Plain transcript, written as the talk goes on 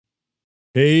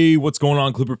Hey, what's going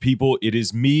on, Clipper people? It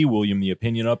is me, William the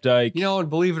Opinion Updike. You know, and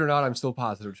believe it or not, I'm still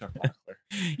positive Chuck Mockler.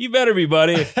 You better be,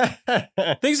 buddy.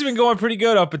 Things have been going pretty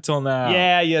good up until now.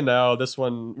 Yeah, you know, this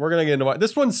one, we're going to get into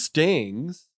this one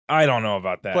stings, I don't know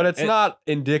about that. but it's not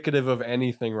indicative of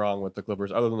anything wrong with the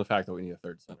Clippers other than the fact that we need a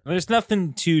third center. There's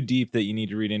nothing too deep that you need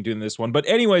to read into in this one. But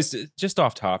anyways, just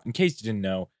off top, in case you didn't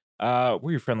know,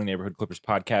 we're your friendly neighborhood Clippers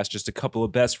podcast, just a couple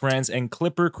of best friends and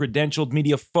Clipper credentialed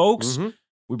media folks. Mm-hmm.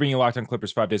 We bring you Locked On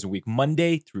Clippers 5 days a week,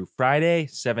 Monday through Friday,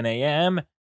 7 a.m.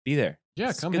 Be there. Yeah,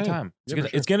 It's a come good hang. time. Yeah,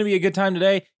 It's going to be a good time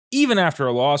today, even after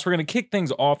a loss. We're going to kick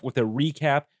things off with a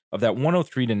recap of that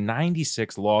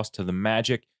 103-96 loss to the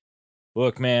Magic.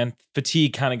 Look, man,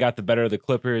 fatigue kind of got the better of the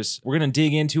Clippers. We're going to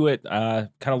dig into it, kind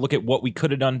of look at what we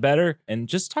could have done better, and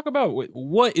just talk about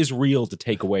what is real to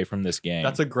take away from this game.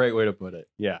 That's a great way to put it.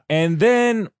 Yeah. And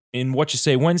then in What You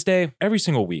Say Wednesday, every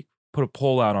single week, put a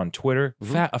poll out on Twitter,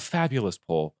 Mhm. a fabulous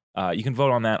poll. You can vote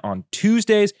on that on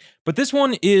Tuesdays. But this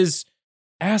one is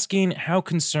asking how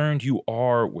concerned you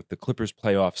are with the Clippers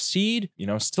playoff seed. You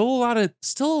know, still a lot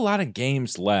of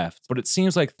games left, but it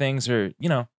seems like things are,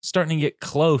 starting to get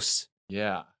close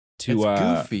Yeah. to It's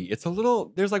goofy. It's a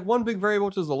little, there's like one big variable,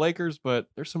 which is the Lakers, but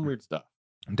there's some weird stuff.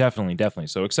 Definitely.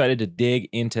 So excited to dig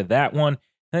into that one. And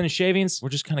then in shavings, we're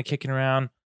just kind of kicking around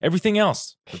everything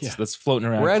else that's floating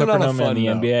around. We're ending on a Clipperdom and fun the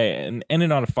note. NBA, and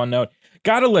ending on a fun note.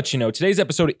 Gotta let you know, today's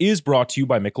episode is brought to you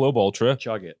by Michelob Ultra.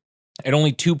 Chug it. At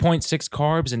only 2.6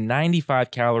 carbs and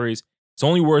 95 calories, it's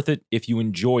only worth it if you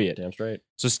enjoy it. Damn straight.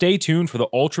 So stay tuned for the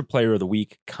Ultra Player of the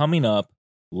Week coming up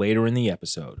later in the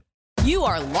episode. You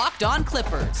are Locked On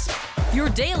Clippers, your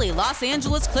daily Los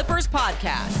Angeles Clippers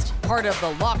podcast, part of the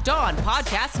Locked On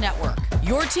Podcast Network,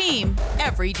 your team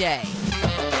every day.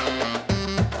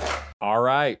 All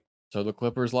right. So the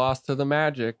Clippers lost to the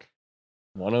Magic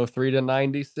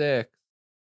 103-96.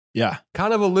 Yeah.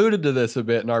 Kind of alluded to this a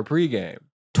bit in our pregame.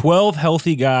 12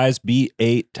 healthy guys beat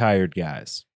 8 tired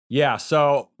guys. Yeah,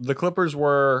 so the Clippers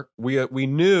we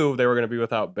knew they were going to be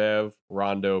without Bev,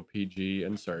 Rondo, PG,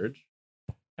 and Serge.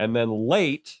 And then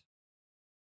late,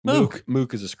 Mook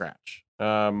is a scratch.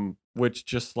 Which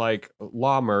just like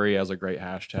Law Murray has a great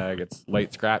hashtag. It's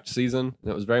late scratch season.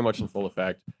 And it was very much in full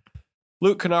effect.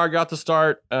 Luke Kennard got the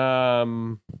start. Yeah,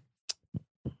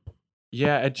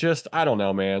 I don't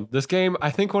know, man. This game,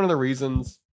 I think one of the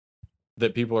reasons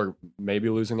that people are maybe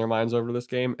losing their minds over this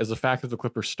game is the fact that the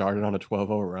Clippers started on a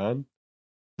 12-0 run.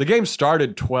 The game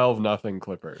started 12-0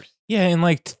 Clippers. Yeah, in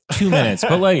like 2 minutes.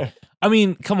 But like, I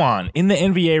mean, come on. In the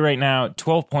NBA right now,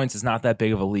 12 points is not that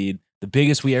big of a lead. The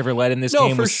biggest we ever led in this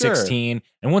game was 16.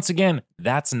 And once again,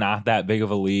 that's not that big of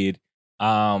a lead.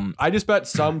 I just bet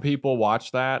some people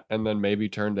watched that and then maybe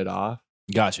turned it off.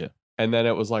 Gotcha. And then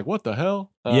it was like, what the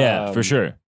hell? Yeah, for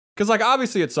sure. Because like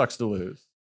obviously it sucks to lose.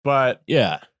 But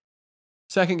Yeah,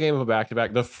 second game of a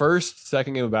back-to-back, the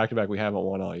second game of back-to-back we haven't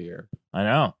won all year. I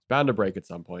know. Bound to break at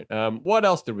some point. What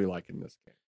else did we like in this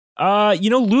game?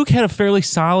 Luke had a fairly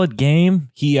solid game.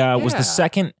 He was Yeah. the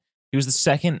second. He was the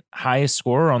second highest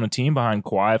scorer on the team behind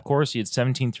Kawhi, of course. He had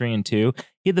 17, 3, and 2.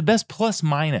 He had the best plus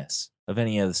minus of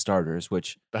any of the starters,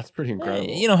 which That's pretty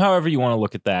incredible. however you want to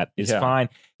look at that is Yeah. fine.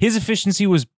 His efficiency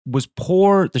was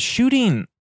poor. The shooting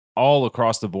all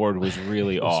across the board was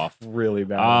really It was off. really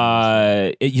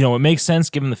bad. It makes sense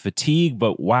given the fatigue,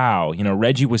 but wow,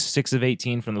 Reggie was 6 of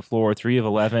 18 from the floor, 3 of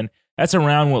 11. That's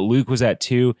around what Luke was at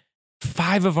too.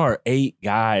 5 of our 8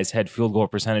 guys had field goal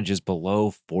percentages below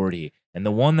 40, and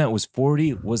the one that was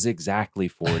 40 was exactly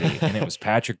 40, and it was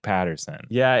Patrick Patterson.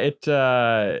 Yeah,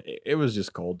 it was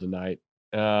just cold tonight.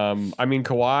 I mean,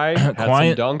 Kawhi had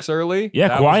Kawhi- some dunks early. Yeah,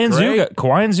 That Kawhi was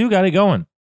great. and Zoo got it going.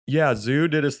 Yeah, Zoo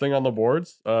did his thing on the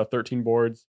boards. 13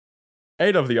 boards,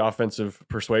 8 of the offensive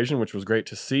persuasion, which was great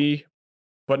to see.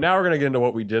 But now we're gonna get into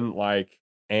what we didn't like,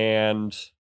 and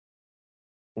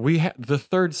the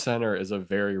third center is a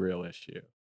very real issue.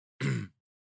 If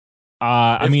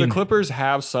the Clippers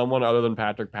have someone other than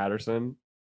Patrick Patterson,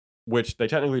 which they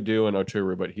technically do in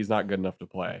Oturu, but he's not good enough to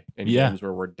play in Yeah. games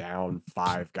where we're down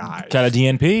 5 guys. got a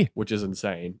DNP. Which is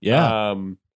insane. Yeah.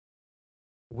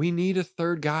 We need a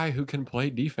third guy who can play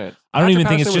defense. I don't even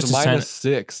Patrick think it's Patterson just a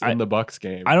was -6 in the Bucks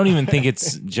game. I don't even think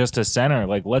it's just a center.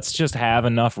 Like, let's just have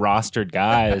enough rostered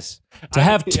guys to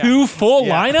have Yeah. 2 full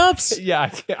Yeah. lineups. Yeah,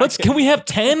 Can we have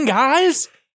 10 guys?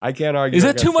 I can't argue. Is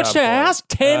that too against much to point. ask?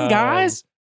 10 guys?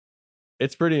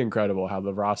 It's pretty incredible how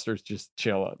the roster's just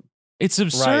chilling It's right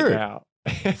absurd. now.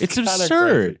 It's kinda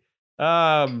absurd.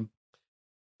 crazy.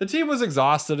 The team was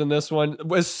exhausted in this one.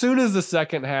 As soon as the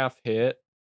second half hit,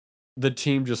 the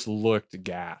team just looked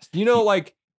gassed.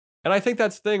 Like And I think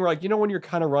that's the thing, like, when you're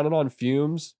kind of running on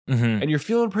fumes Mhm. and you're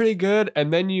feeling pretty good,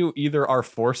 and then you either are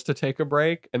forced to take a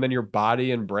break, and then your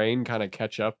body and brain kind of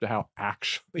catch up to how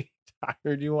actually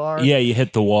tired you are. Yeah, you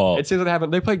hit the wall. It seems what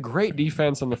happened. They played great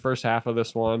defense in the first half of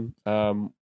this one.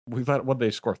 We thought, what,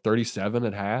 they score 37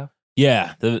 at half?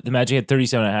 Yeah, the Magic had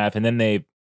 37.5, and then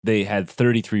they had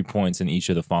 33 points in each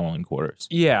of the following quarters.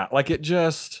 Yeah, like it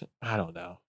just, I don't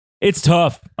know. It's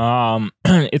tough.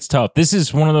 It's tough. This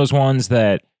is one of those ones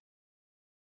that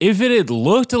if it had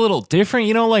looked a little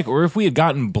different, or if we had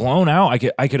gotten blown out,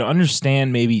 I could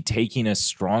understand maybe taking a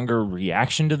stronger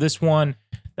reaction to this one.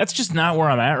 That's just not where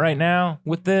I'm at right now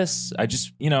with this. I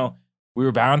just, we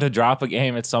were bound to drop a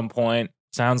game at some point.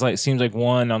 Seems like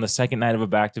one on the second night of a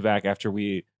back-to-back after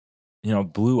we,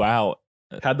 blew out.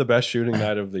 Had the best shooting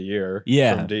night of the year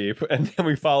Yeah. from deep. And then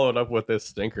we followed up with this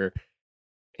stinker.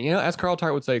 As Carl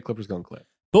Tart would say, Clippers going clip.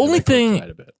 The only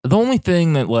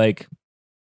thing that, like,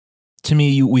 to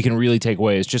me, we can really take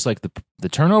away is just like the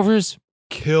turnovers.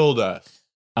 Killed us.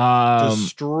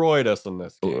 Destroyed us in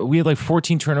this game. We had like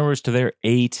 14 turnovers to their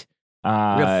 8. We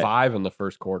had 5 in the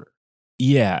first quarter.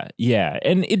 Yeah.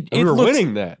 And we were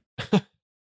winning that.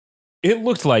 It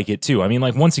looked like it too. I mean,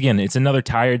 like, once again, it's another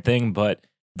tired thing, but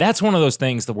that's one of those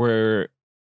things where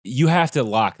you have to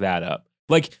lock that up.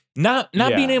 Like, not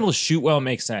being able to shoot well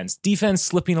makes sense. Defense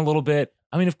slipping a little bit.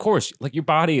 I mean, of course, like, your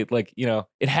body, like,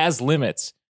 it has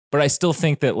limits. But I still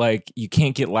think that, like, you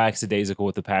can't get lackadaisical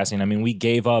with the passing. I mean, we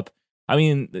gave up. I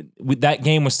mean, that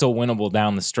game was still winnable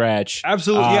down the stretch.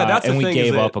 Absolutely, yeah. That's the thing. And we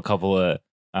gave up a couple of,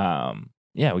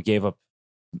 we gave up.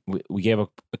 We gave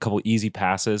up a couple easy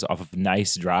passes off of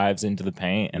nice drives into the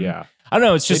paint. And I don't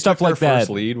know. It's just stuff like that. First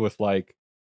lead with like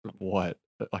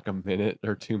a minute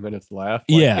or 2 minutes left.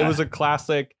 It was a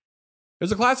classic. It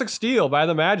was a classic steal by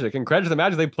the Magic. And credit to the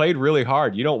Magic, they played really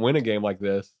hard. You don't win a game like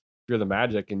this if you're the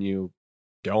Magic and you're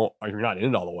not in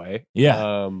it all the way.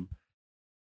 Yeah.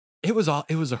 It was a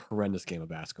horrendous game of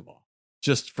basketball,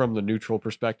 just from the neutral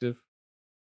perspective.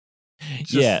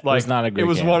 It was not a great game.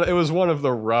 It was one of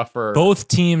the rougher. Both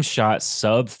teams shot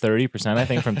sub 30%, I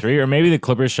think, from 3, or maybe the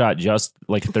Clippers shot just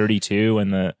like 32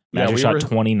 and the Magic shot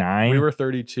 29. We were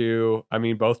 32. I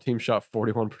mean, both teams shot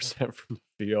 41% from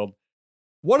the field.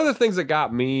 One of the things that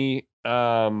got me,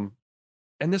 and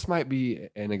this might be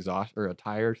an exhaust or a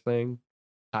tired thing.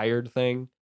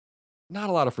 Not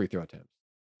a lot of free throw attempts.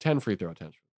 10 free throw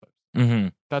attempts. Mm-hmm.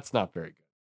 That's not very good.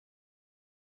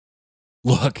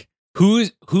 Look,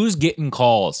 who's getting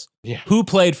calls? Yeah. Who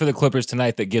played for the Clippers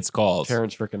tonight that gets calls?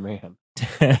 Terrence frickin' Mann.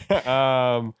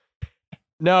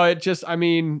 No, it just, I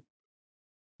mean,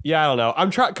 yeah, I don't know.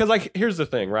 I'm trying, because, like, here's the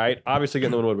thing, right? Obviously,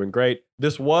 getting the win would have been great.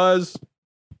 This was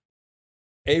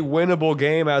a winnable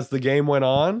game as the game went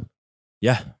on.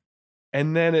 Yeah.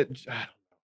 And then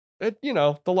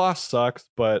the loss sucks,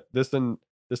 but this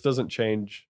doesn't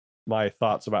change my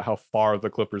thoughts about how far the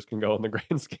Clippers can go in the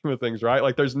grand scheme of things, right?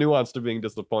 Like, there's nuance to being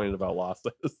disappointed about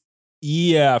losses.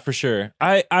 Yeah, for sure.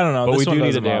 I don't know. But this we do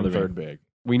need a damn damn third big.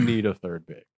 We need a third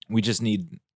big. We just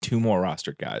need 2 more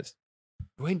roster guys.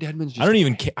 Dwayne Dedmon's just I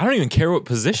don't even care what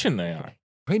position they are.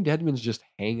 Dwayne Dedmon's just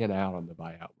hanging out on the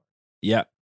buyout. Yeah.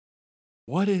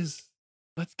 Let's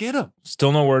get him.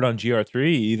 Still no word on GR3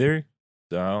 either.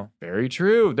 So very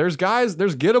true. There's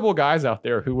gettable guys out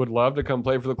there who would love to come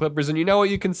play for the Clippers, and you know what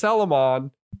you can sell them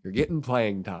on? You're getting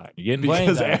playing time.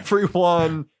 Because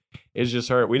everyone is just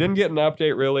hurt. We didn't get an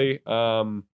update really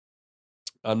on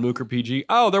Mook or PG.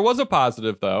 Oh, there was a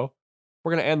positive though.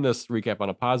 We're gonna end this recap on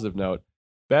a positive note.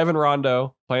 Bev and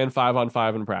Rondo playing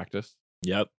 5-on-5 in practice.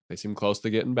 Yep. They seem close to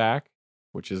getting back,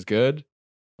 which is good.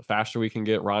 The faster we can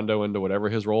get Rondo into whatever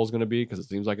his role is going to be, because it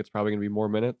seems like it's probably going to be more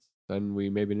minutes than we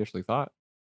maybe initially thought,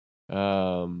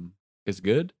 is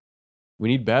good. We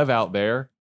need Bev out there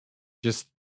just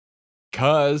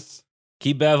because.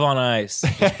 Keep Bev on ice.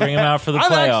 Just bring him out for the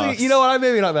playoffs. Actually, you know what? I'm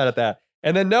maybe not mad at that.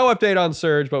 And then no update on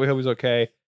Serge, but we hope he's okay.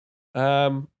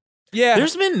 Yeah.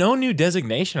 There's been no new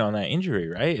designation on that injury,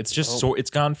 right? It's just it's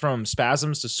gone from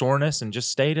spasms to soreness and just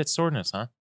stayed at soreness, huh?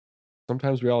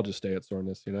 Sometimes we all just stay at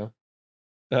soreness,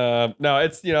 No,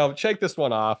 it's, shake this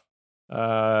one off.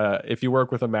 If you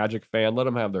work with a Magic fan, let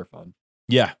them have their fun.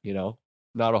 Yeah.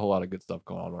 Not a whole lot of good stuff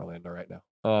going on in Orlando right now.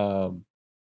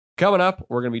 Coming up,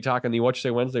 we're going to be talking the What You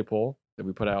Say Wednesday poll that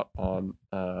we put out on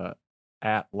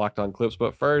at Locked On Clips.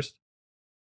 But first,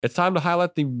 it's time to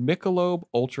highlight the Michelob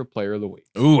Ultra Player of the Week.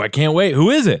 Ooh, I can't wait. Who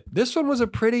is it? This one was a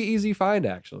pretty easy find,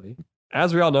 actually.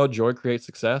 As we all know, joy creates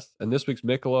success. And this week's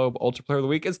Michelob Ultra Player of the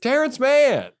Week is Terrence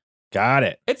Mann. Got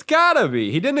it. It's gotta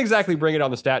be. He didn't exactly bring it on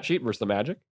the stat sheet versus the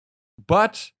Magic,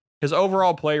 but his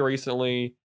overall play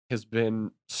recently has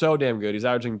been so damn good. He's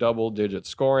averaging double-digit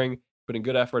scoring. putting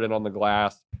good effort in on the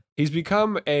glass. He's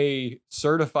become a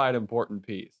certified important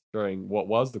piece during what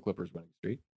was the Clippers' winning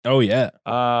streak. Oh, yeah.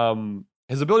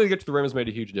 His ability to get to the rim has made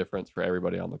a huge difference for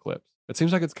everybody on the Clips. It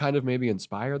seems like it's kind of maybe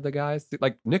inspired the guys.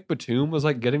 Like Nick Batum was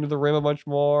like getting to the rim a bunch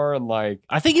more, and like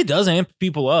I think it does amp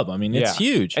people up. I mean, it's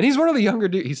huge. And he's one of the younger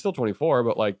dudes. He's still 24,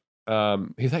 but like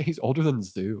he's older than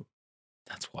Zoo.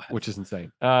 That's wild. Which is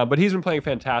insane. But he's been playing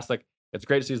fantastic. It's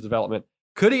great to see his development.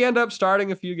 Could he end up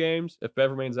starting a few games if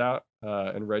Bev remains out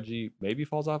and Reggie maybe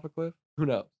falls off a cliff? Who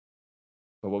knows?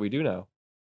 But what we do know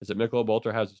is that Michelob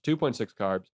Ultra has his 2.6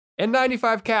 carbs and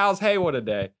 95 cals. Hey, what a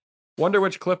day. Wonder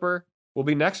which Clipper will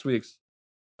be next week's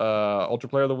Ultra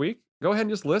Player of the Week? Go ahead and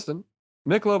just listen.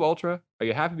 Michelob Ultra, are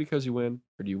you happy because you win,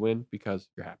 or do you win because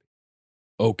you're happy?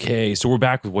 Okay, so we're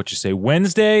back with What You Say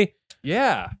Wednesday.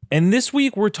 Yeah. And this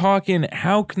week we're talking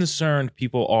how concerned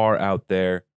people are out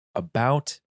there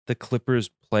about the Clippers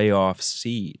playoff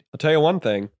seed. I'll tell you one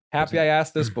thing. Happy I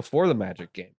asked this before the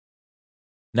Magic game.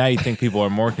 Now you think people are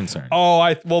more concerned.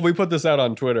 Well, we put this out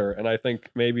on Twitter, and I think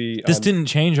maybe this didn't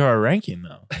change our ranking,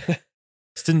 though.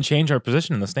 This didn't change our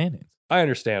position in the standings. I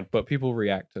understand, but people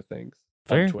react to things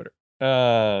Fair. on Twitter.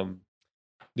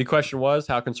 The question was,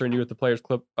 how concerned are you with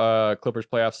the Clippers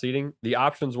playoff seeding? The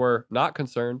options were not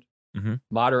concerned,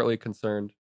 moderately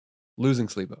concerned, losing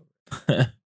sleep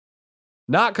over.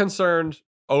 Not concerned,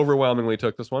 overwhelmingly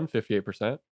took this one,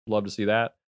 58%. Love to see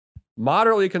that.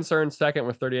 Moderately concerned, second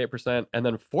with 38%, and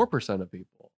then 4% of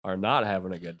people are not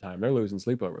having a good time. They're losing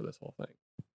sleep over this whole thing.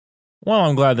 Well,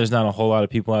 I'm glad there's not a whole lot of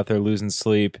people out there losing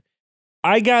sleep.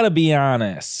 I gotta be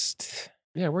honest.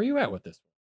 Yeah, where are you at with this?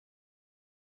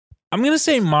 I'm gonna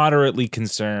say moderately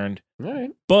concerned, All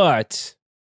right. but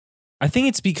I think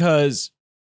it's because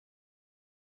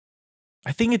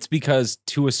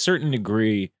to a certain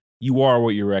degree, you are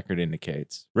what your record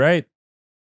indicates, right?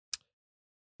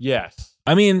 Yes.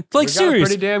 I mean, like, we got seriously, a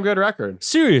pretty damn good record.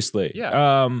 Seriously.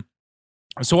 Yeah.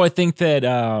 So I think that,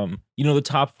 the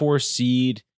top 4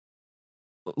 seed,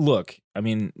 look, I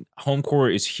mean, home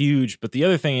court is huge, but the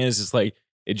other thing is like,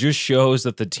 it just shows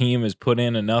that the team has put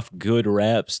in enough good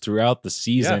reps throughout the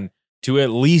season to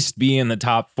at least be in the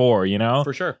top 4, you know?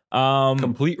 For sure.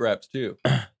 Complete reps too.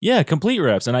 Yeah, complete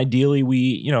reps. And ideally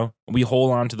we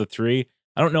hold on to the 3.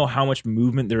 I don't know how much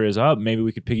movement there is up. Maybe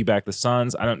we could piggyback the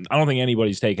Suns. I don't think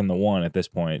anybody's taking the 1 at this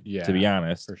point, to be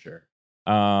honest. For sure.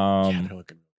 They're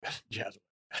looking Jazz.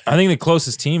 I think the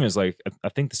closest team is like, I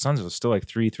think the Suns are still like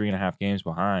 3.5 games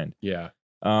behind. Yeah.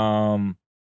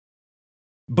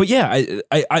 But yeah,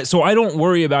 so I don't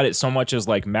worry about it so much as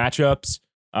like matchups.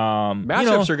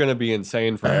 Matchups are going to be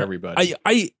insane for everybody.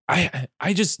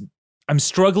 I'm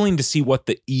struggling to see what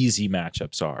the easy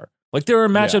matchups are. Like, there are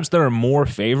matchups that are more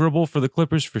favorable for the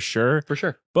Clippers for sure. For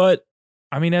sure. But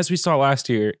I mean, as we saw last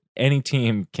year, any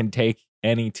team can take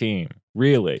any team,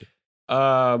 really.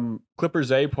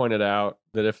 Clippers A pointed out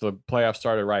that if the playoffs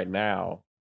started right now,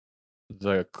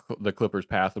 the Clippers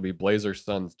path would be Blazers,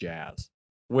 Suns, Jazz,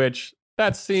 which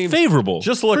that seems favorable.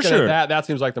 Just looking at that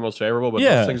seems like the most favorable, but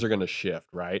those things are going to shift,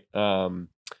 right? Arno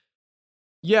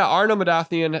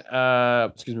Madathian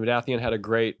had a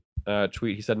great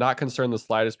tweet. He said, "Not concerned the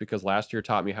slightest because last year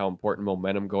taught me how important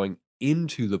momentum going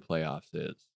into the playoffs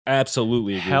is."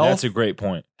 Absolutely agree. That's a great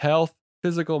point. Health,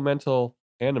 physical, mental,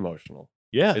 and emotional.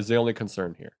 Yeah, is the only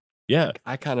concern here. Yeah,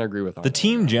 I kind of agree with the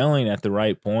team gelling at the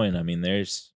right point. I mean,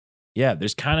 there's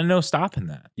kind of no stopping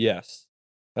that. Yes.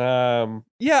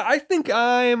 I think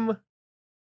I'm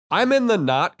in the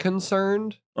not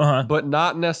concerned, but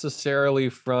not necessarily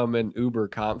from an uber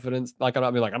confidence. Like, I'm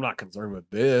not being like, I'm not concerned with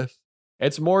this.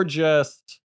 It's more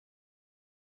just,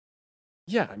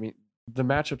 I mean, the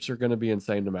matchups are going to be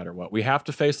insane no matter what. We have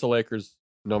to face the Lakers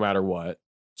no matter what.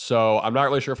 So I'm not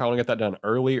really sure if I want to get that done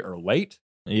early or late.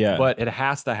 Yeah. But it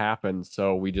has to happen.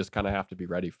 So we just kind of have to be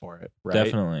ready for it. Right?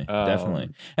 Definitely. And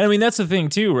I mean, that's the thing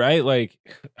too, right? Like,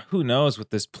 who knows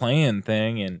with this play-in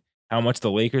thing and how much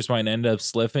the Lakers might end up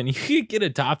slipping. You could get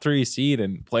a top 3 seed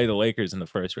and play the Lakers in the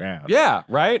first round. Yeah.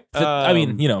 Right. I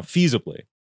mean, feasibly.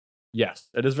 Yes,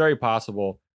 it is very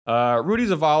possible. Rudy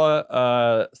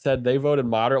Zavala said they voted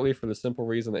moderately for the simple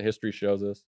reason that history shows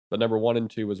us that number 1 and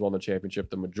 2 has won the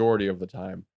championship the majority of the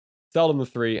time. Seldom the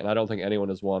 3, and I don't think anyone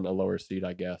has won a lower seed,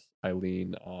 I guess. I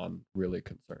lean on really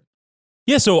concerned.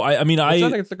 Yeah, so I think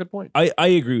it's a good point. I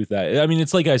agree with that. I mean,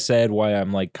 it's like I said, why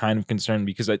I'm like kind of concerned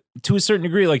because to a certain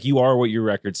degree, like, you are what your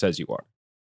record says you are.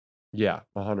 Yeah,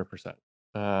 100%.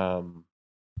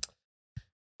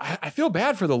 I feel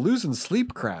bad for the losing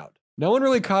sleep crowd. No one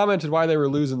really commented why they were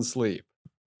losing sleep.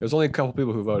 There's only a couple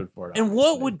people who voted for it. And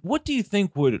what do you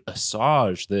think would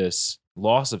assuage this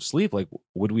loss of sleep? Like,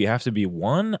 would we have to be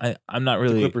 1? I'm not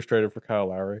really. The Clippers traded for Kyle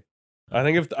Lowry. I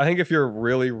think if you're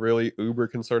really, really uber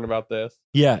concerned about this,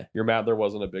 Yeah. you're mad there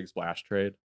wasn't a big splash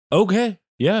trade. Okay.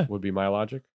 Yeah. Would be my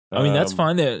logic. I mean, that's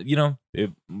fine. That if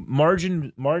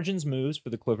margins moves for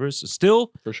the Clippers.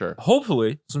 Still, for sure.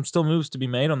 hopefully, some still moves to be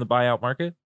made on the buyout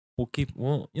market. We'll keep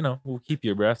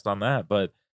you abreast on that.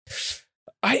 But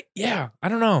I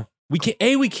don't know. We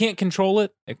can't control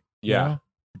it. Yeah.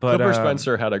 But Clipper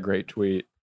Spencer had a great tweet.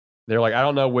 They're like, I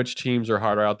don't know which teams are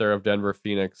harder out there of Denver,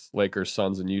 Phoenix, Lakers,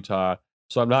 Suns, and Utah.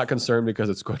 So I'm not concerned because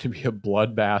it's going to be a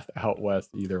bloodbath out west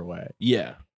either way.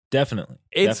 Yeah. Definitely.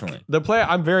 Definitely.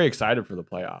 I'm very excited for the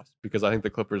playoffs because I think the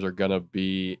Clippers are going to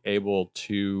be able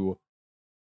to,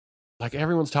 like,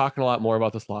 everyone's talking a lot more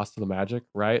about this loss to the Magic,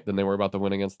 right, than they were about the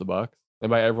win against the Bucks. And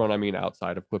by everyone, I mean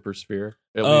outside of Clipper sphere.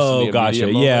 At least in the gotcha.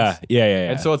 immediate moments.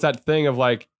 Yeah. And so it's that thing of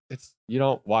like, you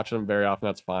don't watch them very often.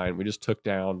 That's fine. We just took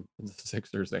down the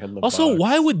Sixers and the also, Bucks.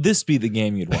 why would this be the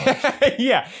game you'd watch?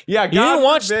 yeah. You didn't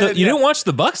watch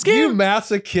the Bucks game? You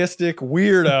masochistic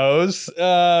weirdos.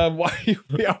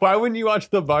 Why wouldn't you watch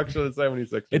the Bucks or the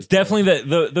 76ers? It's definitely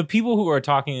the people who are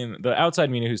talking, the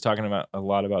outside media who's talking about a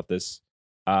lot about this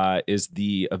is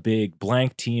a big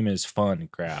blank team is fun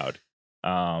crowd.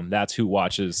 That's who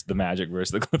watches the Magic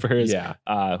versus the Clippers. Yeah.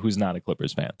 Who's not a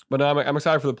Clippers fan. But I'm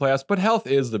excited for the playoffs. But health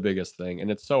is the biggest thing,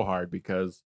 and it's so hard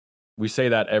because we say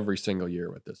that every single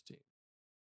year with this team.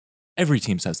 Every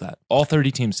team says that. All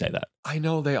 30 teams say that. I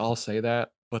know they all say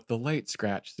that, but the late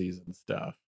scratch season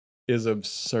stuff is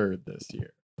absurd this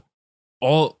year.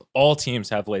 All teams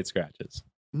have late scratches.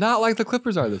 Not like the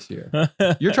Clippers are this year.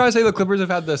 You're trying to say the Clippers have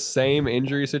had the same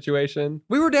injury situation?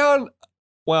 We were down.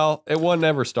 Well, it will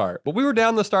never start, but we were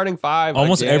down the starting five.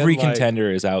 Almost every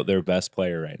contender is out their best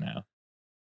player right now.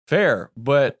 Fair,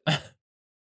 but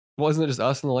wasn't it just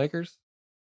us and the Lakers?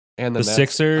 And the Nets?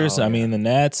 Sixers, Oh, I yeah. mean the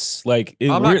Nets. Like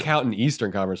I'm not counting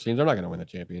Eastern Conference teams. They're not going to win the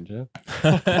championship.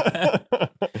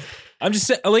 I'm just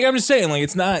saying, like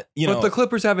it's not, But the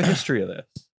Clippers have a history of this.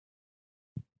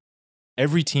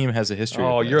 Every team has a history.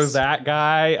 Oh, of this. you're that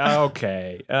guy?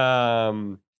 Okay. I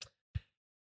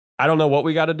don't know what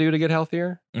we got to do to get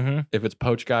healthier. Mm-hmm. If it's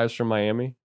poach guys from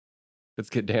Miami, let's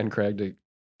get Dan Craig to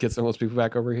get some of those people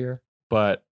back over here.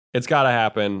 But it's got to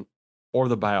happen, or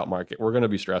the buyout market. We're going to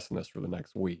be stressing this for the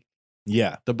next week.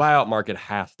 Yeah, The buyout market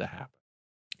has to happen.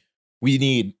 we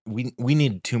need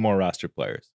 2 more roster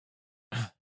players.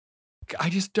 I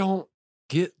just don't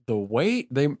get the weight.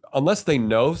 Unless they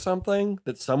know something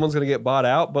that someone's going to get bought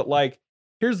out. But like,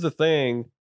 here's the thing.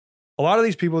 A lot of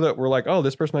these people that were like, oh,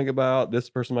 this person might get bought out, this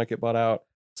person might get bought out.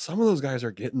 Some of those guys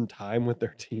are getting time with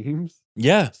their teams.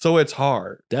 Yeah, So it's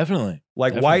hard. definitely.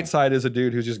 Like Definitely. Whiteside is a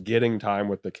dude who's just getting time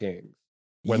with the Kings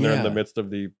when they're in the Yeah. midst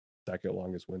of the second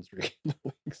longest win streak in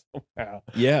the league somehow.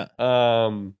 Yeah,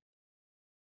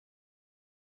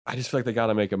 I just feel like they got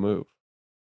to make a move.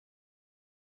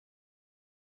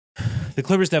 the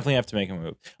Clippers definitely have to make a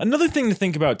move. Another thing to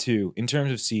think about too, in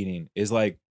terms of seeding, is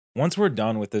like once we're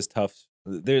done with this tough,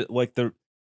 there like the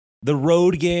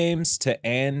road games to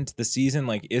end the season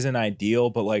like isn't ideal,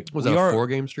 but like Was we that a are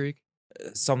 4-game streak?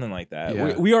 something like that.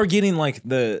 Yeah. We are getting like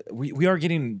we are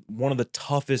getting one of the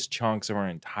toughest chunks of our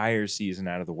entire season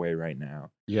out of the way right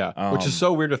now. Yeah, which is Um,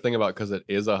 so weird to think about because it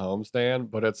is a homestand,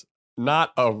 but it's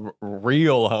not a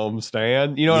real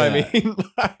homestand. You know what I Yeah. mean?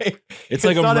 Like, It's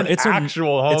like not a an it's a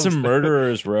actual homestand. it's a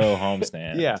murderer's row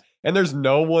homestand. Yeah, and there's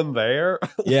no one there.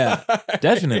 Yeah, Like-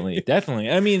 definitely.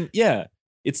 I mean, yeah,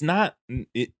 it's not.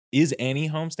 It is any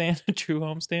homestand a true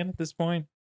homestand at this point?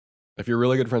 If you're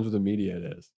really good friends with the media,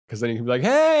 it is because then you can be like,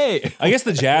 "Hey." I guess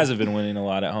the Jazz have been winning a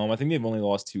lot at home. I think they've only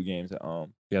lost 2 games at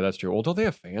home. Yeah, that's true. Well, don't they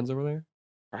have fans over there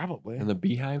Probably. in the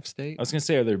Beehive State? I was gonna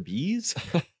say, are there bees?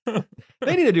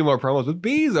 They need to do more promos with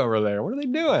bees over there. What are they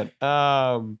doing?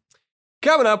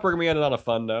 Coming up, we're gonna be ending on a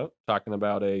fun note, talking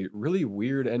about a really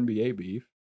weird NBA beef.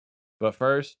 But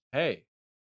first, hey,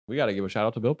 we got to give a shout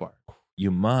out to Built Bar.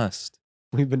 You must.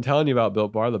 We've been telling you about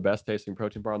Built Bar, the best tasting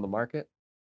protein bar on the market.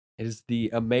 It is the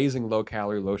amazing low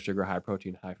calorie, low sugar, high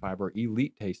protein, high fiber,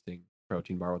 elite tasting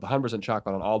protein bar with 100%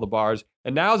 chocolate on all the bars.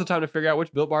 And now is the time to figure out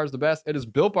which Built Bar is the best. It is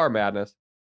Built Bar Madness.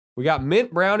 We got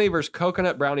mint brownie versus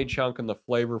coconut brownie chunk in the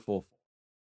flavorful.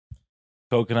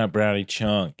 Coconut brownie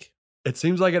chunk. It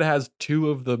seems like it has 2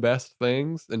 of the best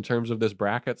things in terms of this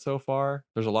bracket so far.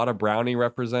 There's a lot of brownie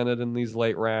represented in these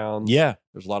late rounds. Yeah,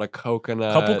 There's a lot of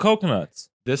coconut. couple coconuts.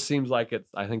 This seems like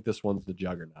I think this one's the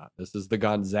juggernaut. This is the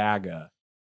Gonzaga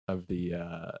of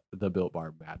the Built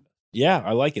Bar Madness. Yeah,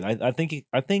 I like it. I think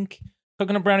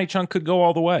coconut brownie chunk could go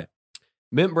all the way.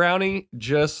 Mint brownie,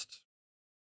 just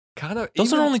kind of.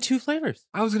 Those are only 2 flavors.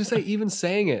 I was gonna say, even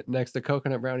saying it next to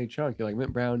coconut brownie chunk, you're like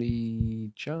mint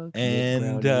brownie chunk, mint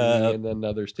And, brownie, and then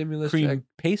another stimulus Cream check.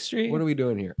 pastry. What are we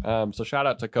doing here? So shout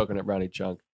out to coconut brownie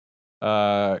chunk,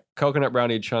 coconut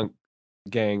brownie chunk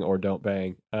gang or don't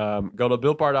bang. Go to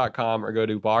builtbar.com or go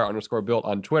to bar_built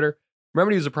on Twitter.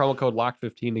 Remember to use the promo code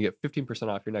LOCKED15 to get 15%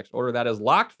 off your next order. That is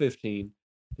LOCKED15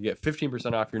 to get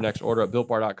 15% off your next order at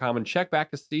builtbar.com, and check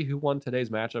back to see who won today's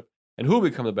matchup and who will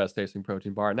become the best tasting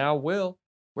protein bar. Now, Will,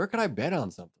 where could I bet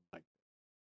on something like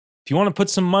If you want to put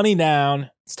some money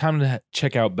down, it's time to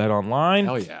check out BetOnline.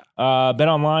 Hell yeah.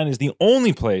 BetOnline is the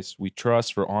only place we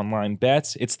trust for online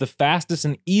bets. It's the fastest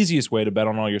and easiest way to bet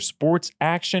on all your sports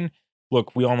action.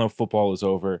 Look, we all know football is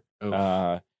over.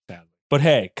 Sadly. But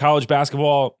hey, college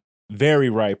basketball, very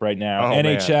ripe right now. Oh,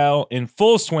 NHL in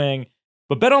full swing.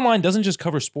 But BetOnline doesn't just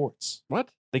cover sports.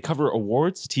 What? They cover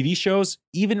awards, TV shows,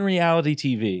 even reality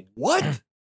TV. What?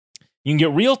 You can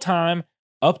get real-time,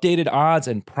 updated odds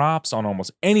and props on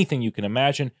almost anything you can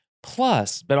imagine.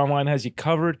 Plus, BetOnline has you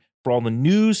covered for all the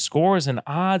news, scores, and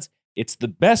odds. It's the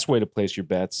best way to place your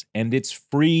bets, and it's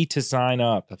free to sign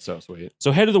up. That's so sweet.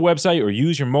 So head to the website or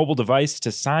use your mobile device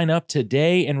to sign up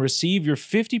today and receive your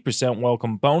 50%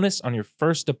 welcome bonus on your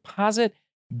first deposit.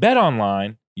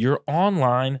 BetOnline, your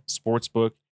online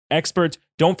sportsbook experts.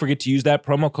 Don't forget to use that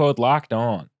promo code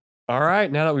LOCKEDON. All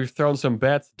right, now that we've thrown some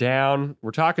bets down,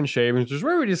 we're talking shavings, which is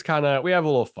where we just kind of, we have a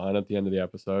little fun at the end of the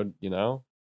episode, you know?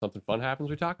 Something fun happens,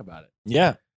 we talk about it.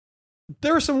 Yeah.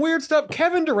 There was some weird stuff.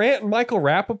 Kevin Durant and Michael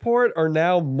Rappaport are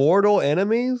now mortal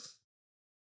enemies.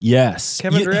 Yes.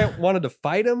 Kevin Durant wanted to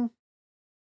fight him,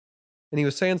 and he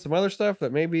was saying some other stuff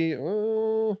that maybe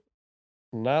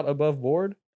not above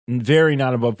board. Very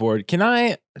not above board. Can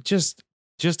I just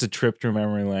a trip through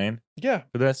memory lane Yeah.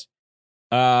 for this?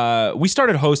 We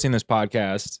started hosting this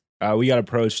podcast. We got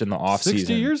approached in the off 60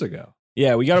 season. years ago.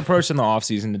 Yeah, we got approached in the off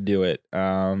season to do it.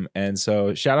 And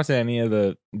so shout out to any of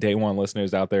the day one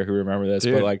listeners out there who remember this.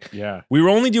 Dude, but like, yeah. we were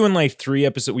only doing like 3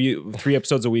 episodes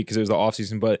a week because it was the off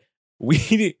season. But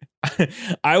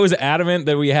I was adamant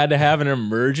that we had to have an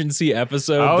emergency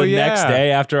episode next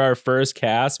day after our first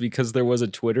cast because there was a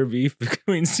Twitter beef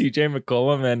between CJ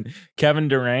McCollum and Kevin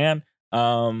Durant.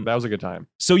 That was a good time.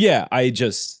 So yeah, I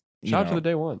just Shout out to the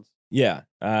day ones. Yeah,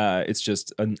 it's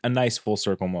just a nice full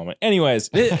circle moment. Anyways,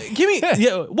 give me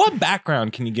what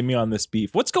background can you give me on this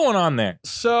beef? What's going on there?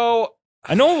 So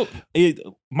I know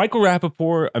Michael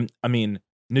Rappaport. I mean,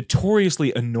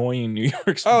 notoriously annoying New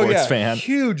York sports fan.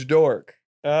 Huge dork.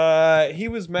 He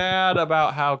was mad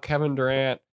about how Kevin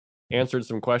Durant answered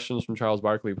some questions from Charles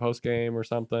Barkley post game or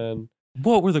something.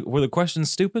 What were the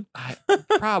questions stupid?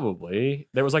 Probably.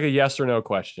 There was like a yes or no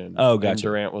question. Oh, gotcha. And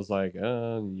Durant was like,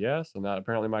 yes. And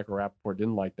apparently Michael Rappaport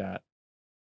didn't like that.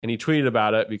 And he tweeted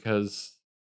about it because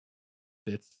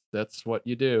that's what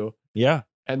you do. Yeah.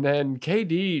 And then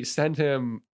KD sent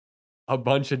him a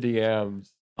bunch of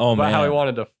DMs about how he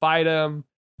wanted to fight him,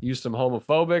 use some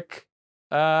homophobic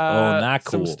not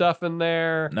cool. some stuff in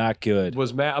there. Not good.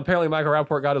 Was mad. Apparently Michael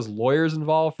Rappaport got his lawyers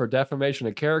involved for defamation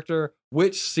of character,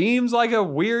 which seems like a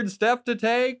weird step to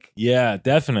take. Yeah,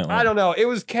 definitely. I don't know. It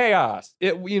was chaos.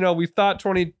 We thought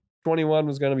 2021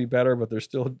 was going to be better, but there's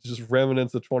still just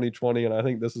remnants of 2020, and I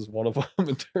think this is one of them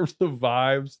in terms of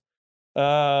vibes.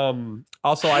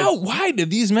 Why do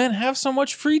these men have so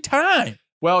much free time?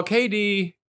 Well,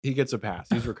 KD, he gets a pass.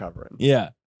 He's recovering.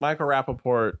 Yeah. Michael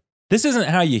Rappaport. This isn't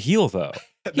how you heal, though.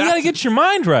 You got to get your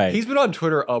mind right. He's been on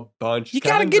Twitter a bunch. You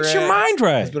got to get your mind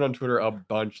right. He's been on Twitter a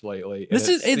bunch lately.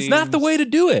 It's not the way to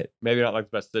do it. Maybe not like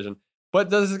the best decision. But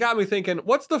this has got me thinking,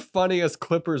 what's the funniest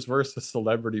Clippers versus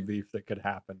celebrity beef that could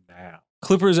happen now?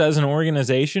 Clippers as an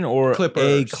organization or a Clipper?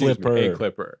 A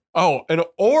Clipper. Oh,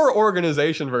 or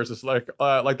organization versus like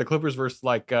the Clippers versus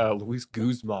like Luis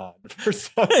Guzman for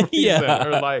some reason. Yeah.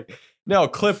 Or like, no,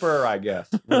 Clipper, I guess,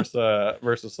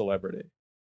 versus celebrity.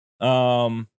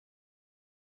 Poof.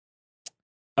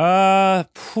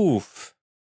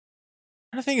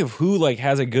 I'm trying to think of who like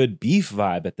has a good beef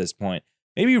vibe at this point.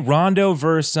 Maybe Rondo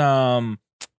versus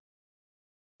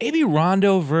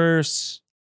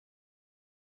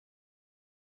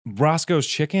Roscoe's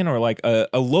Chicken or like a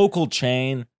local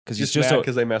chain because he's just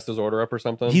because they messed his order up or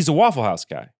something. He's a Waffle House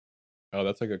guy. Oh,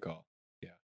 that's a good call.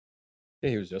 Yeah,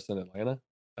 he was just in Atlanta.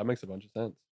 That makes a bunch of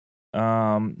sense.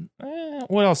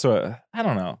 What else? I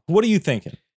don't know. What are you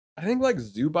thinking? I think like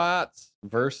Zubats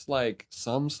versus like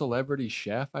some celebrity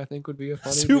chef, I think would be a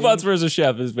funny Zubats versus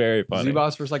chef is very funny.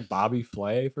 Zubats versus like Bobby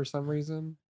Flay for some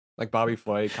reason. Like Bobby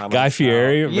Flay. Guy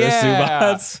Fieri versus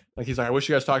Zubats. Like he's like, I wish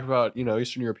you guys talked about,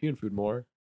 Eastern European food more.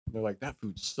 And they're like, that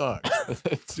food sucks.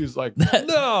 She's like, That-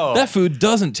 no. That food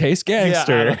doesn't taste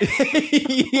gangster.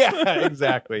 Yeah,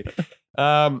 exactly.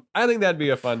 I think that'd be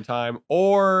a fun time.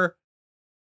 Or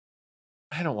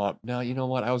I don't want. No, you know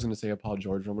what? I was going to say a Paul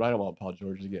George one, but I don't want Paul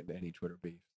George to get into any Twitter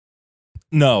beef.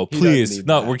 No, He doesn't please. need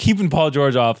No, that. we're keeping Paul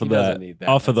George off He of doesn't that. need that.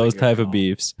 Off of That's a those good type of call.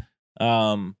 beefs.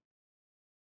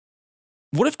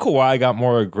 What if Kawhi got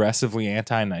more aggressively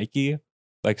anti-Nike?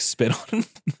 Like spit on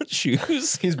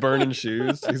shoes? He's burning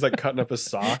shoes. He's like cutting up his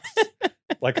socks.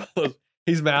 Like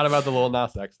he's mad about the Lil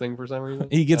Nas X thing for some reason.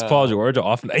 He gets Paul George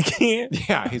off Nike.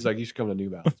 Yeah, he's like, you should come to New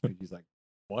Balance. He's like,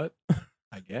 what?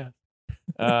 I guess.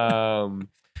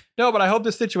 No, but I hope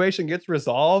this situation gets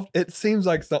resolved. It seems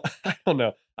like I don't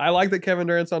know. I like that Kevin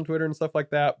Durant's on Twitter and stuff like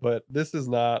that, but this is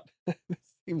not. This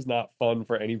seems not fun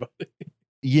for anybody.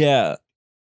 Yeah.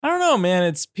 I don't know, man.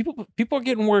 It's people are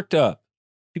getting worked up.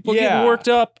 People are Yeah. getting worked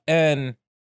up, and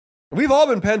We've all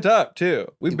been pent up too.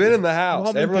 We've been in the all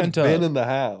house. been Everyone's pent up. been in the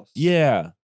house. yeah.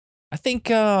 I think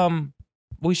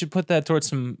we should put that towards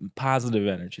some positive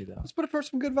energy though. Let's put it for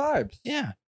some good vibes.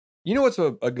 Yeah. You know what's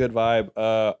a good vibe?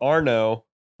 Arno,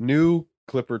 new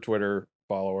Clipper Twitter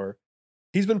follower,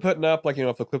 he's been putting up like,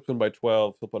 if the Clips win by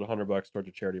 12, he'll put $100 towards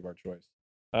a charity of our choice.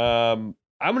 I'm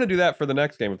gonna do that for the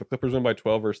next game. If the Clippers win by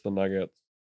 12 versus the Nuggets,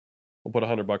 we'll put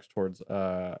 $100 towards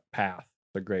PATH,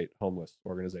 the great homeless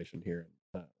organization here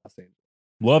in Los Angeles.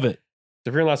 Love it. So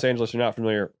if you're in Los Angeles, you're not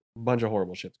familiar, a bunch of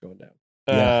horrible shit's going down.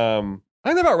 Yeah. I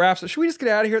think that about wraps it. Should we just get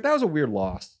out of here? That was a weird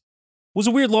loss. Was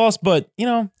a weird loss, but I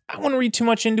don't want to read too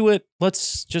much into it.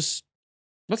 Let's just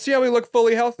Let's see how we look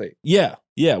fully healthy. yeah.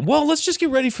 Well, let's just get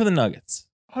ready for the Nuggets.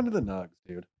 On to the Nugs,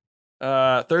 dude.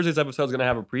 Thursday's episode is going to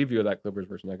have a preview of that Clippers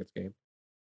versus Nuggets game.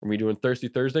 We're going to be doing Thirsty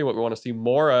Thursday, what we want to see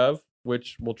more of,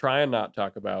 which we'll try and not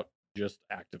talk about just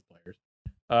active players.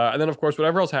 And then, of course,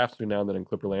 whatever else happens between now and then in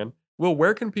Clipperland. Will,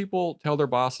 where can people tell their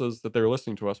bosses that they're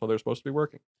listening to us while they're supposed to be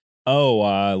working?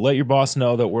 Oh, let your boss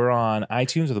know that we're on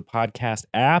iTunes or the podcast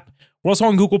app. We're also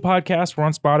on Google Podcasts. We're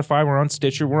on Spotify. We're on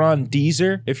Stitcher. We're on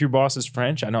Deezer. If your boss is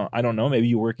French, I don't know. Maybe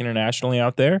you work internationally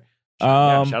out there.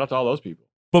 Yeah, shout out to all those people.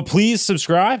 But please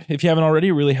subscribe if you haven't already.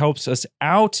 It really helps us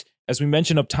out. As we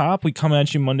mentioned up top, we come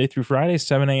at you Monday through Friday,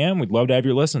 7 a.m. We'd love to have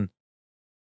your listen.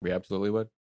 We absolutely would.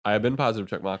 I have been Positive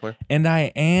Chuck Mockler. And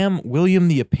I am William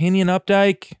the Opinion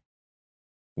Updike.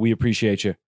 We appreciate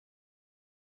you.